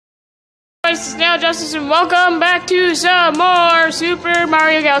guys, it's Snail-O-Justice and welcome back to some more Super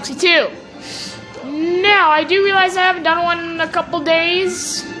Mario Galaxy 2. Now, I do realize I haven't done one in a couple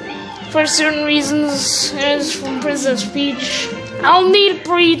days for certain reasons. It's from Princess Peach. I'll need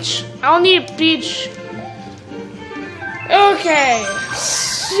Peach. Okay,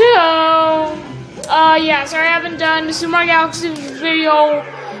 so, yeah, sorry I haven't done a Super Mario Galaxy video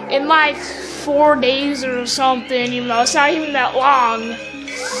in like 4 days or something, even though it's not even that long.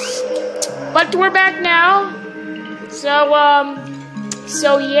 But we're back now. So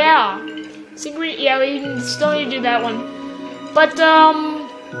yeah. Yeah, we still need to do that one. But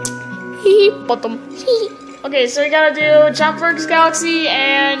okay, so we gotta do Chopworks Galaxy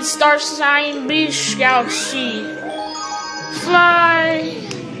and Star Sign Beach Galaxy. Fly,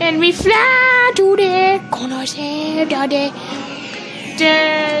 and we fly to the corners of the day.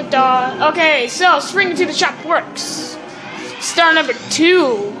 Okay, so spring into the Chopworks. Star number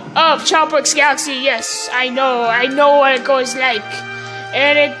 2 of Chopworks Galaxy. Yes, I know what it goes like.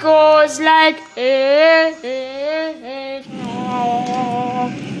 And it goes like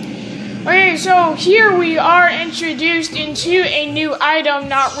Okay, so here we are introduced into a new item.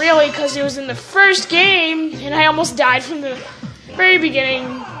 Not really, because it was in the first game, and I almost died from the very beginning.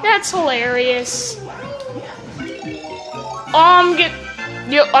 That's hilarious.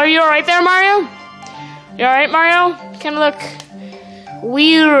 Are you alright there, Mario? You alright, Mario? Kinda look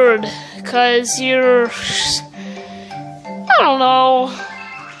weird, cause you're... I don't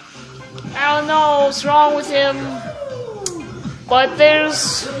know what's wrong with him, but there's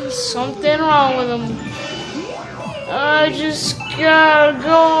something wrong with him. I just gotta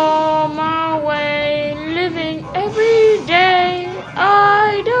go my way, living every day.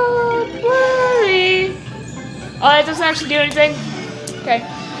 I don't worry. Oh, that doesn't actually do anything? Okay.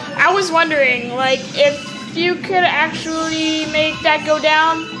 I was wondering, like, if you could actually make that go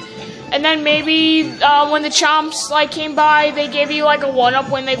down, and then maybe when the Chomps, like, came by, they gave you, like, a 1-up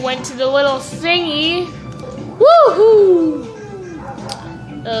when they went to the little thingy. Woohoo!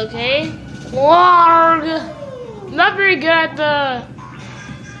 Okay. Warg! I'm not very good at the...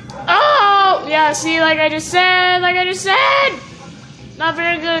 Oh! Yeah, see, like I just said! Not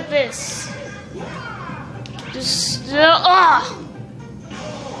very good at this. Just,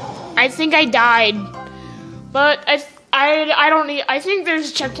 I think I died, but I don't need. I think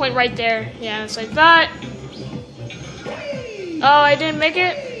there's a checkpoint right there. Yeah, it's like that. Oh, I didn't make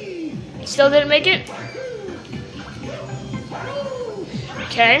it. Still didn't make it.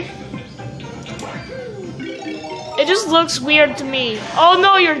 Okay. It just looks weird to me. Oh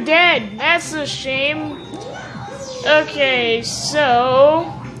no, you're dead. That's a shame. Okay, so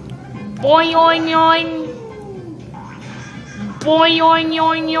boing yoing yoing. Boing yoing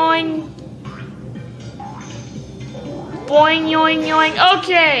yoing yoing. Boing yoing yoing.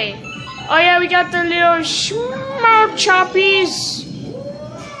 Okay. Oh yeah, we got the little smart choppies.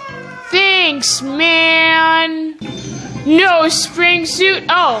 Thanks, man. No spring suit.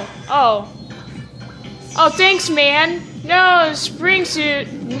 Oh, thanks, man. No spring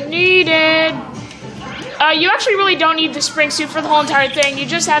suit needed. You actually really don't need the spring suit for the whole entire thing. You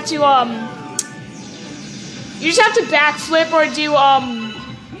just have to backflip or do,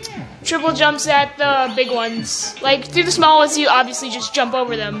 triple jumps at the big ones. Like, do the small ones, you obviously just jump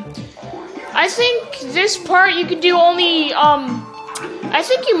over them. I think this part you could do only, I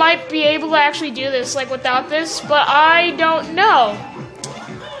think you might be able to actually do this, like, without this, but I don't know.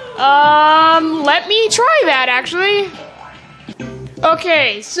 Let me try that, actually.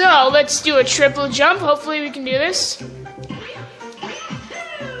 Okay, so let's do a triple jump. Hopefully we can do this.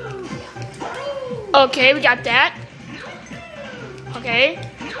 Okay, we got that. Okay.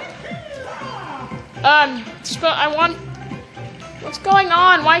 What's going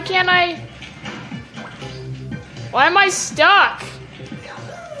on? Why am I stuck?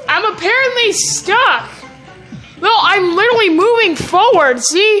 I'm apparently stuck. No, I'm literally moving forward,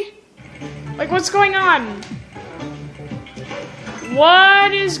 see? Like, what's going on?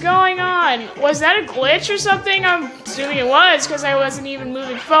 What is going on? Was that a glitch or something? I'm assuming it was, because I wasn't even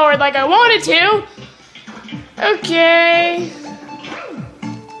moving forward like I wanted to. Okay.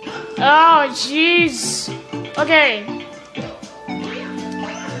 Oh, jeez. Okay.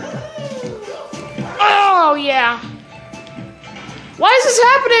 Oh, yeah. Why is this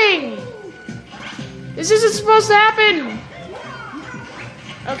happening? This isn't supposed to happen.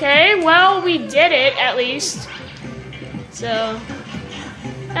 Okay, well, we did it, at least. So,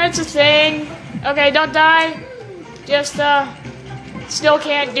 that's a thing. Okay, don't die. Just, still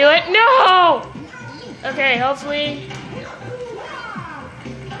can't do it. No! Okay, hopefully.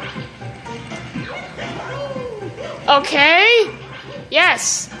 Okay.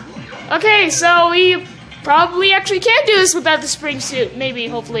 Yes. Okay, so we probably actually can't do this without the spring suit. Maybe,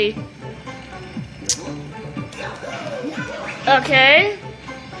 hopefully. Okay.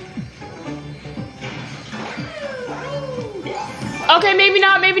 Okay, maybe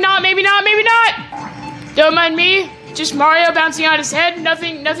not, maybe not, maybe not, maybe not! Don't mind me. Just Mario bouncing on his head.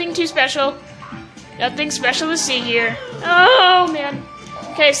 Nothing too special. Nothing special to see here. Oh, man.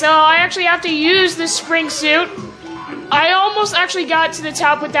 Okay, so I actually have to use this spring suit. I almost actually got to the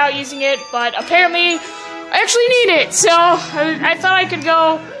top without using it, but apparently I actually need it. So I thought I could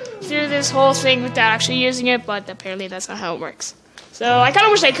go through this whole thing without actually using it, but apparently that's not how it works. So I kind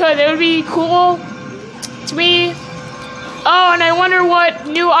of wish I could. It would be cool to me. Oh, and I wonder what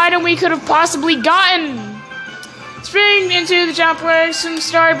new item we could have possibly gotten. Spring into the jump where some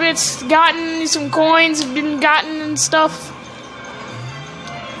star bits gotten, some coins have been gotten and stuff.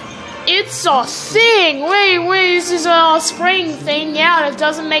 It's a thing! Wait, this is a spring thing, yeah, that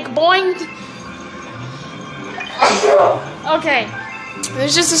doesn't make boing. Okay.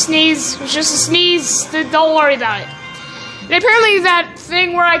 There's just a sneeze. It's just a sneeze. Don't worry about it. And apparently that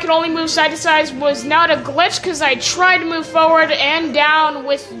thing where I could only move side to side was not a glitch because I tried to move forward and down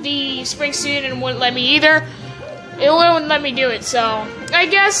with the spring suit and it wouldn't let me either. It wouldn't let me do it, so I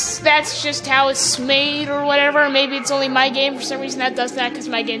guess that's just how it's made or whatever. Maybe it's only my game for some reason that does that because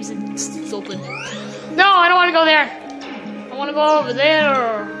my game's open. No, I don't want to go there. I want to go over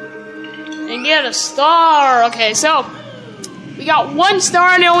there and get a star. Okay, so we got 1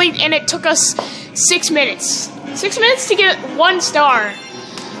 star and it took us 6 minutes. 6 minutes to get 1 star.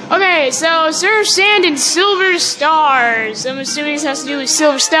 Okay, so Surf Sand and Silver Stars. I'm assuming this has to do with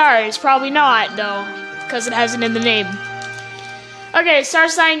Silver Stars. Probably not, though, because it has it in the name. Okay,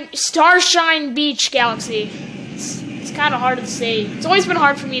 Starshine Beach Galaxy. It's kind of hard to say. It's always been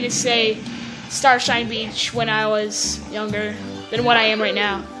hard for me to say Starshine Beach when I was younger than what I am right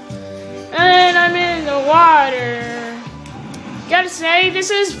now. And I'm in the water. Gotta say, this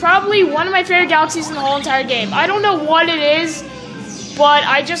is probably one of my favorite galaxies in the whole entire game. I don't know what it is, but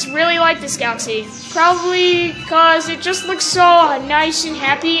I just really like this galaxy. Probably because it just looks so nice and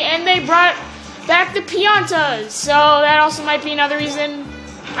happy, and they brought back the Piantas, so that also might be another reason.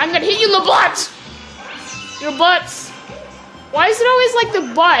 I'm gonna hit you in the butt! Your butts. Why is it always like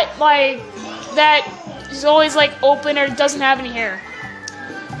the butt? Like, that is always like open or doesn't have any hair.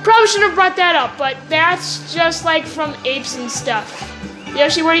 Probably should have brought that up, but that's just like from apes and stuff.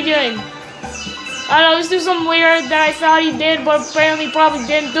 Yoshi, what are you doing? I don't know, let's do something weird that I thought he did, but apparently probably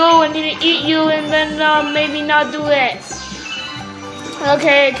didn't do, and didn't eat you, and then maybe not do that.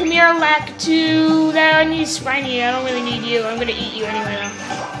 Okay, come here, Lack-2. I need Spiny. I don't really need you. I'm gonna eat you anyway,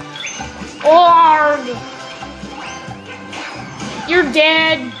 though. Org! You're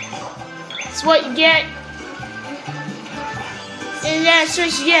dead. That's what you get. And that's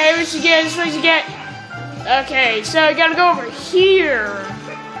what you get. That's what you get. That's what you get. Okay, so I gotta go over here.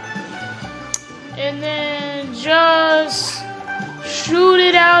 And then just shoot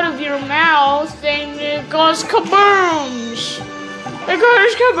it out of your mouth, and it goes kabooms. It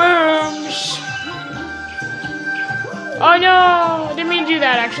goes kabooms. Oh no, I didn't mean to do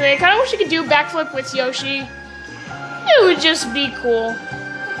that actually. I kind of wish I could do backflip with Yoshi. It would just be cool.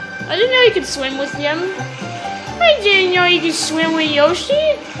 I didn't know you could swim with him. I didn't know you could swim with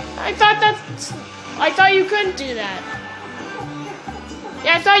Yoshi. I thought you couldn't do that.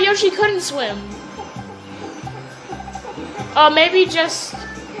 Yeah, I thought Yoshi couldn't swim. Maybe just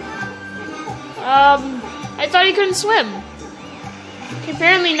I thought he couldn't swim.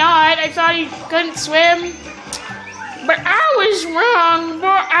 Apparently not. I thought he couldn't swim. But I was wrong.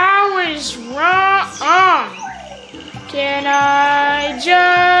 Can I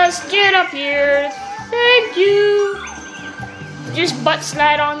just get up here? Thank you. Just butt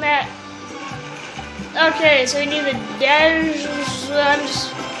slide on that. Okay, so we need the dash.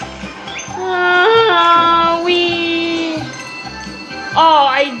 Oh,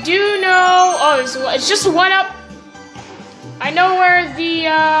 I do know. Oh, it's just a 1-up. I know where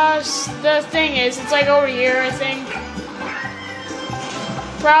the thing is. It's like over here, I think.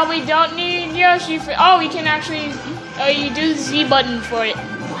 Probably don't need Yoshi for. Oh, we can actually. Oh, you do the Z button for it.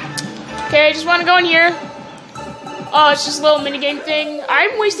 Okay, I just want to go in here. Oh, it's just a little minigame thing.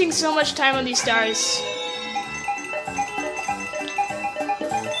 I'm wasting so much time on these stars.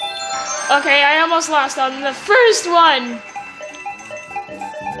 Okay, I almost lost on the first one.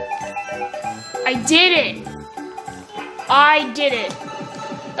 I did it. I did it.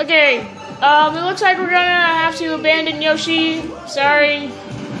 Okay, it looks like we're gonna have to abandon Yoshi. Sorry.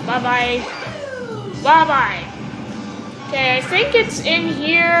 Bye-bye. Bye-bye. Okay, I think it's in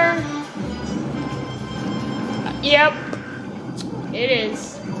here. Yep. It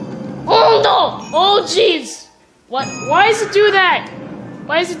is. Oh no! Oh jeez! What? Why does it do that?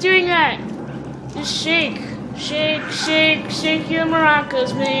 Why is it doing that? Just shake. Shake, shake, shake your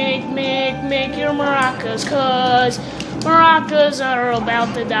maracas. Make your maracas. Cause maracas are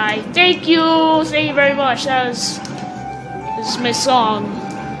about to die. Thank you very much. This is my song.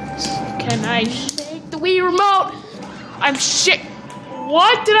 Can I shake the Wii remote? I'm shit.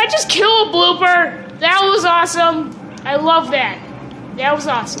 What? Did I just kill a blooper? That was awesome. I love that. That was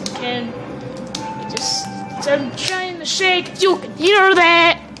awesome. I'm trying to shake. You can hear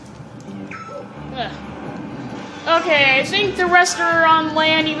that. Okay, I think the rest are on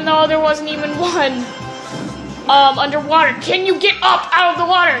land, even though there wasn't even one underwater. Can you get up out of the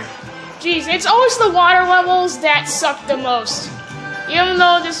water? Jeez, it's always the water levels that suck the most. Even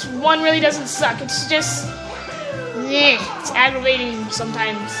though this one really doesn't suck, it's just, it's aggravating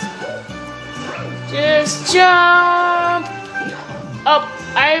sometimes. Just jump up.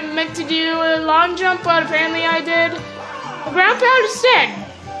 I meant to do a long jump, but apparently I did a ground pound instead.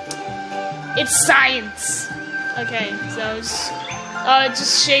 It's science. Okay, so it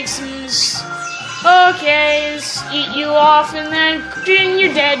just shakes and okay, just eat you off and then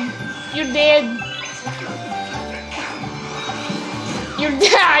you're dead. You're dead. You're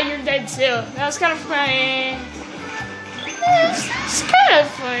dead too. That was kind of funny. It's kind of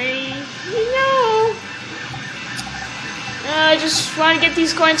funny, you know. I just want to get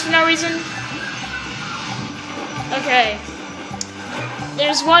these coins for no reason. Okay.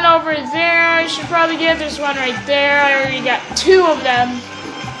 There's one over there I should probably get. There's one right there. I already got 2 of them.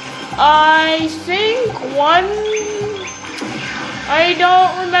 I think one... I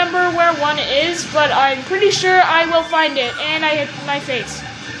don't remember where one is, but I'm pretty sure I will find it. And I hit my face.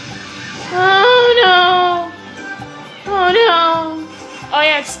 Oh no. Oh no. Oh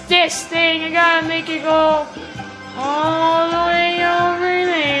yeah, it's this thing. I gotta make it go all the way over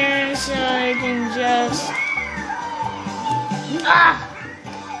there so I can just... Ah!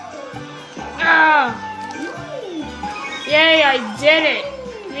 Ah! Yay, I did it!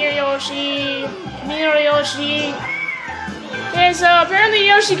 Come here, Yoshi! Come here, Yoshi! Okay, so apparently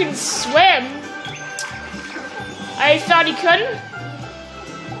Yoshi can swim. I thought he couldn't.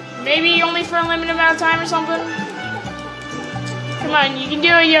 Maybe only for a limited amount of time or something. Come on, you can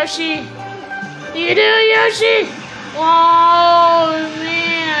do it, Yoshi! You can do it, Yoshi! Oh,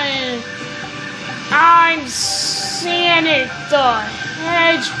 man! I'm Sonic the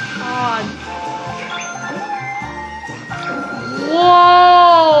Hedgehog!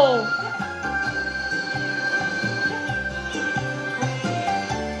 Whoa!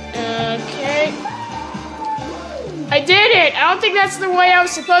 Okay. I did it! I don't think that's the way I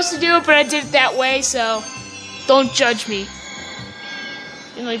was supposed to do it, but I did it that way, so don't judge me.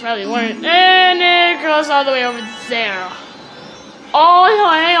 You know, you probably weren't. And it goes all the way over there. All the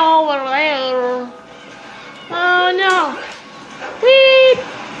way over there. Oh no. Whee!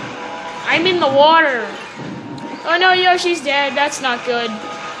 I'm in the water. Oh no, Yoshi's dead. That's not good.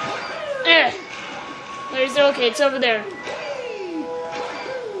 Where's it? Okay, it's over there.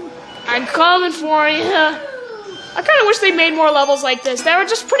 I'm coming for you. I kind of wish they made more levels like this. They were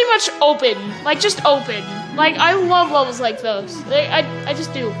just pretty much open. Like, just open. Like, I love levels like those. I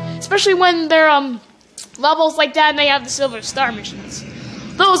just do. Especially when they're, levels like that and they have the Silver Star missions.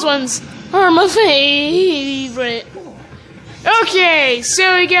 Those ones are my favorite. Okay,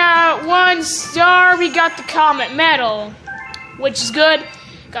 so we got 1 star. We got the Comet Medal, which is good.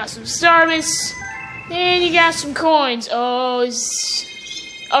 Got some Starbits. And you got some coins. Oh,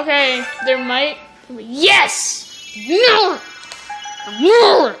 okay, there might... Yes! No!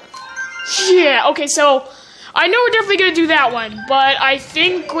 Yeah, okay, so I know we're definitely gonna do that one, but I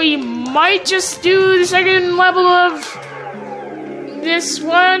think we might just do the second level of this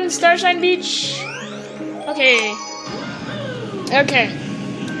one, Starshine Beach. Okay. Okay.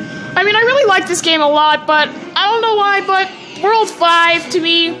 I mean, I really like this game a lot, but I don't know why, but World 5 to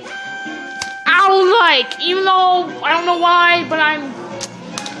me, I don't like, even though I don't know why, but I'm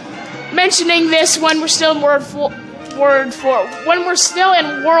mentioning this when we're still in World 4, when we're still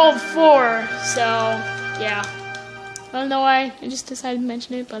in World 4, so, yeah. I don't know why, I just decided to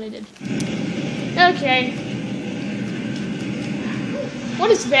mention it, but I did. Okay. What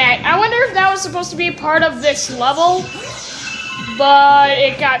is that? I wonder if that was supposed to be a part of this level, but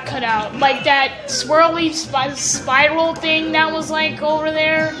it got cut out. Like that swirly spiral thing that was, like, over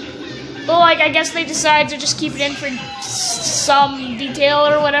there. But, like, I guess they decided to just keep it in for some detail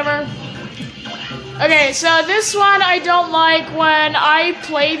or whatever. Okay, so this one I don't like. When I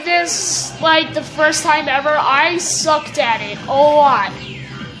played this, like, the first time ever, I sucked at it a lot.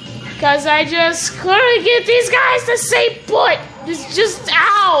 Cause I just couldn't get these guys to say put. It's just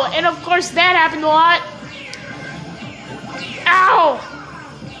ow. And of course that happened a lot. Ow.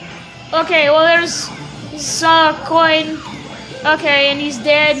 Okay, well there's a coin. Okay, and he's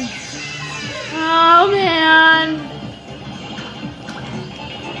dead. Oh man.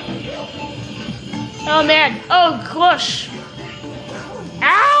 Oh man. Oh gosh.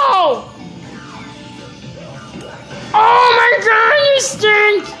 Ow! Oh my god, you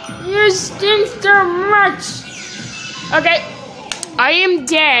stink! You stink so much! Okay. I am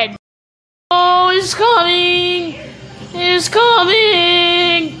dead. Oh, it's coming! It's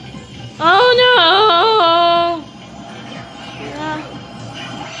coming! Oh no!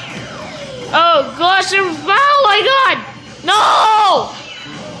 Oh gosh, oh my god! No!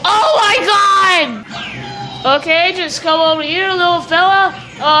 Oh my god! Okay, just come over here, little fella.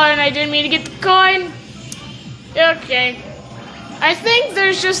 Oh, and I didn't mean to get the coin. Okay. I think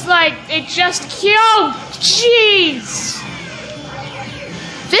there's just like, it just killed. Jeez.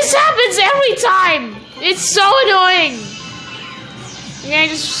 This happens every time. It's so annoying. Yeah, I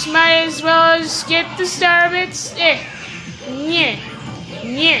just might as well just get the star bits. Yeah.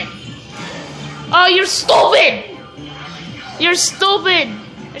 Oh, you're stupid. You're stupid.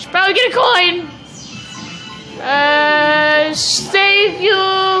 I should probably get a coin. Save you.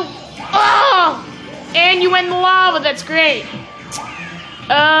 Oh! And you went in the lava, that's great.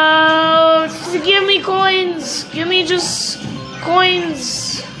 Give me coins. Give me just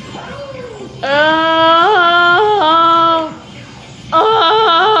coins.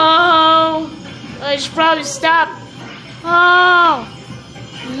 I should probably stop. Oh,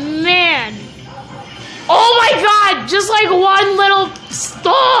 man. Oh my god, just like one little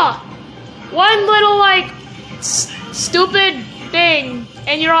one little like stupid thing,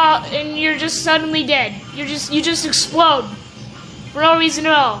 and you're just suddenly dead. You just explode for no reason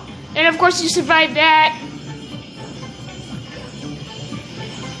at all. And of course you survived that.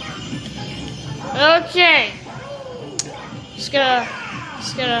 Okay. Just gonna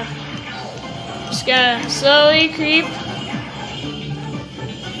slowly creep.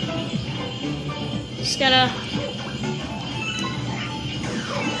 Just gonna.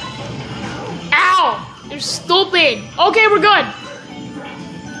 Ow! You're stupid. Okay, we're good.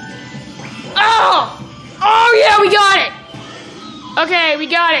 Oh! Oh yeah, we got it! Okay, we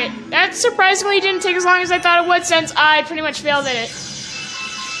got it. That surprisingly didn't take as long as I thought it would, since I pretty much failed at it.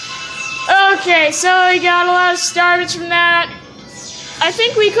 Okay, so we got a lot of star bits from that. I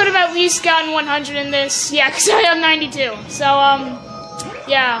think we could have at least gotten 100 in this. Yeah, because I have 92. So,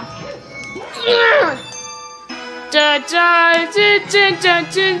 yeah. Da da da da da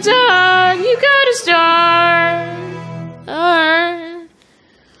da da. You got a star.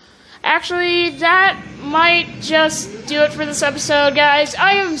 Actually, that might just do it for this episode, guys.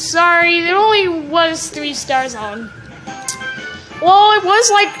 I am sorry. It only was 3 stars long. Well, it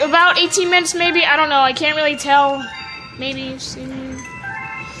was like about 18 minutes, maybe. I don't know. I can't really tell. Maybe.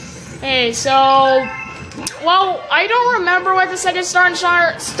 Hey, so. Well, I don't remember what the second Star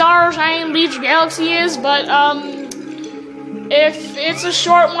Shining Legion Galaxy is, but, if it's a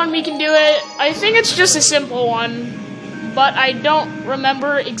short one, we can do it. I think it's just a simple one, but I don't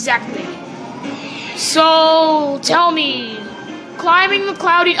remember exactly. So, tell me. Climbing the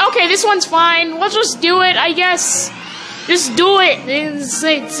cloudy... Okay, this one's fine. Let's just do it, I guess. Just do it. It's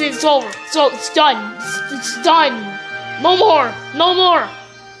over. So, it's done. It's done. No more. No more.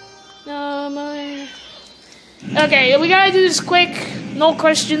 No more. Okay, we gotta do this quick. No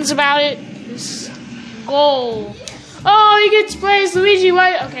questions about it. Just go. Oh, he gets praised, Luigi.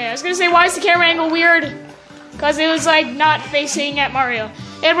 Why? Okay, I was gonna say, why is the camera angle weird? Because it was like not facing at Mario.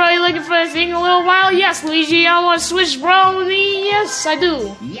 Everybody looking for a thing a little while? Yes, Luigi. I want to switch bro with me. Yes, I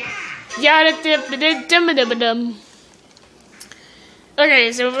do. Yeah.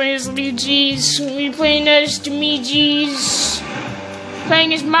 Okay, so here's Luigi's. We playing as Luigi's.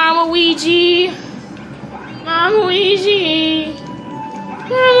 Playing as Mama Luigi. Mama Luigi.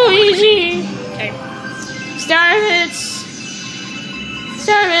 Mama Luigi. Okay. Star hits.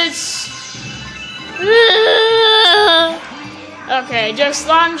 Star hits. Okay, just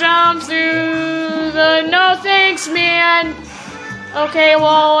long jump through the... No, thanks, man. Okay,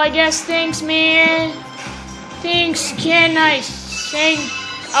 well, I guess thanks, man. Thanks, can I sing?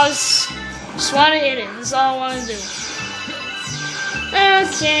 I just want to hit it. That's all I want to do.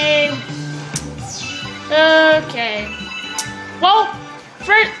 Okay. Okay. Well,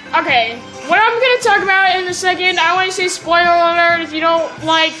 okay. What I'm going to talk about in a second, I want to say spoiler alert if you don't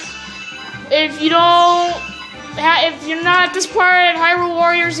like... If you're not at this part at Hyrule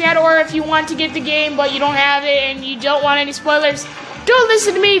Warriors yet, or if you want to get the game but you don't have it and you don't want any spoilers, don't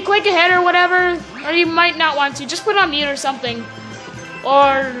listen to me. Click ahead or whatever. Or you might not want to. Just put on mute or something.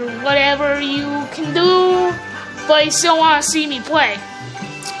 Or whatever you can do. But you still want to see me play.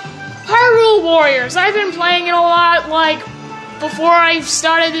 Hyrule Warriors. I've been playing it a lot, like, before I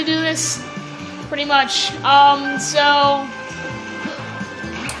started to do this. Pretty much.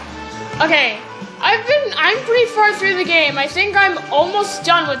 Okay. I'm pretty far through the game. I think I'm almost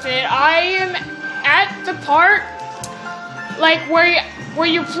done with it. I am at the part, like, where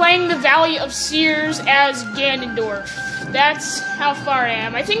you're playing the Valley of Seers as Ganondorf. That's how far I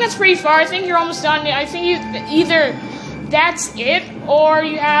am. I think that's pretty far. I think you're almost done. I think either that's it, or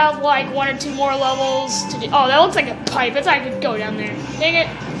you have, like, 1 or 2 more levels to do. Oh, that looks like a pipe. I thought I could go down there. Dang it.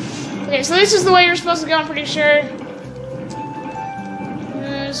 Okay, so this is the way you're supposed to go, I'm pretty sure.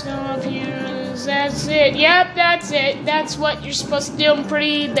 Let's go up here. That's it. Yep, that's it. That's what you're supposed to do. I'm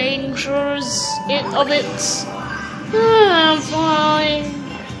pretty dang sure of it. I'm fine.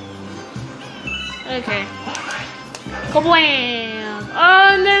 Okay. Kablam! Oh,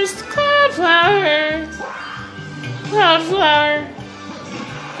 and there's the Cloudflower. Cloudflower.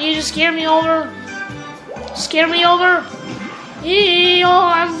 You just scared me over. Scared me over. Eee, oh,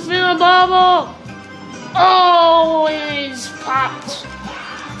 I'm feeling a bubble. Oh, it's popped.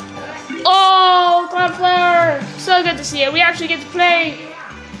 Oh, Cloudflower! So good to see it. We actually get to play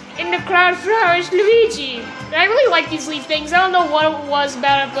in the Cloudflower's Luigi. I really like these leaf things. I don't know what it was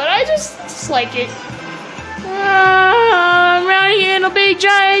about it, but I just like it. I'm around here in a big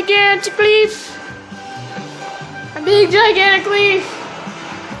gigantic leaf. A big gigantic leaf.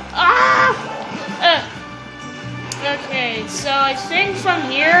 Ah! Okay, so I think from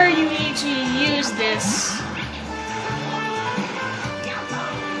here you need to use this.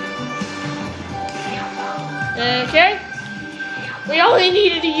 Okay. We only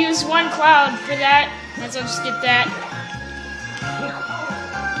needed to use 1 cloud for that. Let's just get that.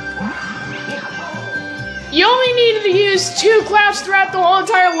 You only needed to use 2 clouds throughout the whole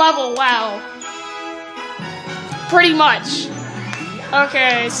entire level. Wow. Pretty much.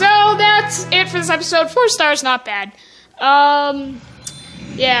 Okay, so that's it for this episode. 4 stars, not bad.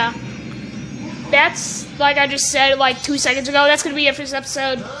 Yeah. That's, like I just said like 2 seconds ago, that's gonna be it for this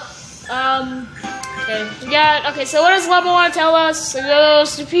episode. Okay, so what does level want to tell us? A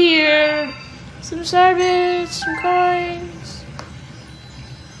ghost appeared. Some service, some coins.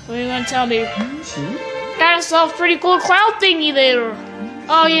 What do you want to tell me? Got yourself a pretty cool cloud thingy there.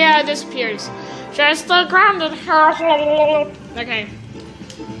 Oh yeah, it disappears. Just the grounded. Okay.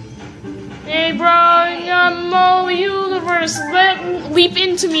 Hey bro, I'm all universe. Leap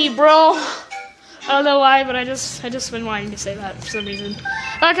into me, bro. I don't know why, but I just been wanting to say that for some reason.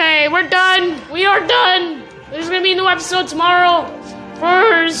 Okay, we're done. We are done. There's gonna be a new episode tomorrow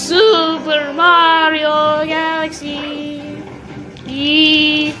for Super Mario Galaxy.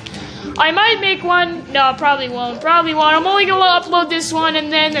 I might make one. No, probably won't. Probably won't. I'm only gonna upload this one,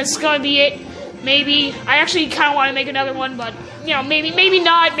 and then that's gonna be it. Maybe. I actually kind of want to make another one, but you know, maybe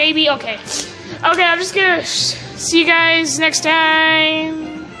not. Maybe. Okay. Okay, I'm just gonna see you guys next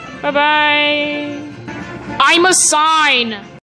time. Bye-bye. I'm a sign.